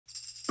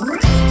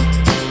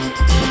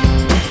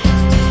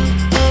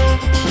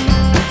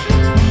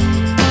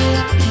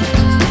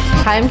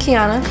Hi, I'm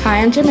Kiana. Hi,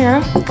 I'm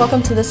Jamira.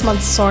 Welcome to this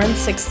month's Soarin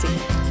 60.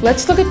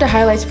 Let's look at the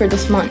highlights for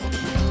this month.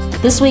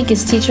 This week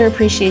is Teacher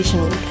Appreciation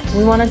Week.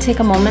 We want to take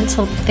a moment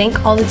to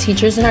thank all the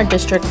teachers in our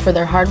district for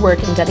their hard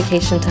work and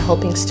dedication to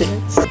helping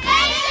students.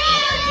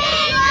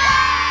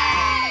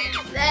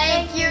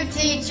 Thank you,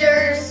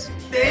 teachers!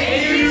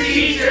 Thank you,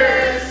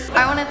 teachers!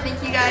 I want to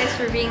thank you guys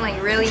for being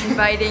really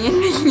inviting and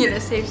making it a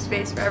safe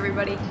space for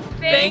everybody.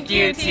 Thank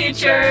you,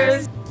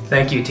 teachers!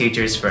 Thank you,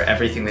 teachers, for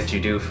everything that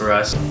you do for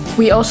us.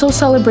 We also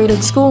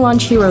celebrated School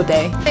Lunch Hero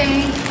Day.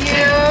 Thank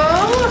you!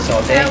 So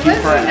thank you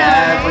for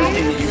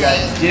everything that you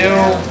guys do.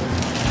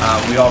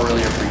 We all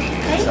really appreciate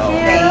it.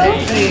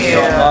 Thank you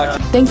so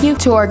much. Thank you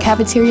to our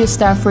cafeteria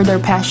staff for their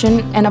passion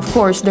and, of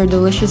course, their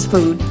delicious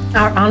food.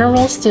 Our honor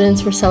roll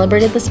students were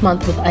celebrated this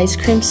month with ice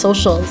cream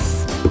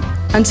socials.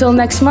 Until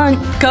next month,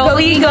 Go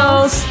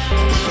Eagles!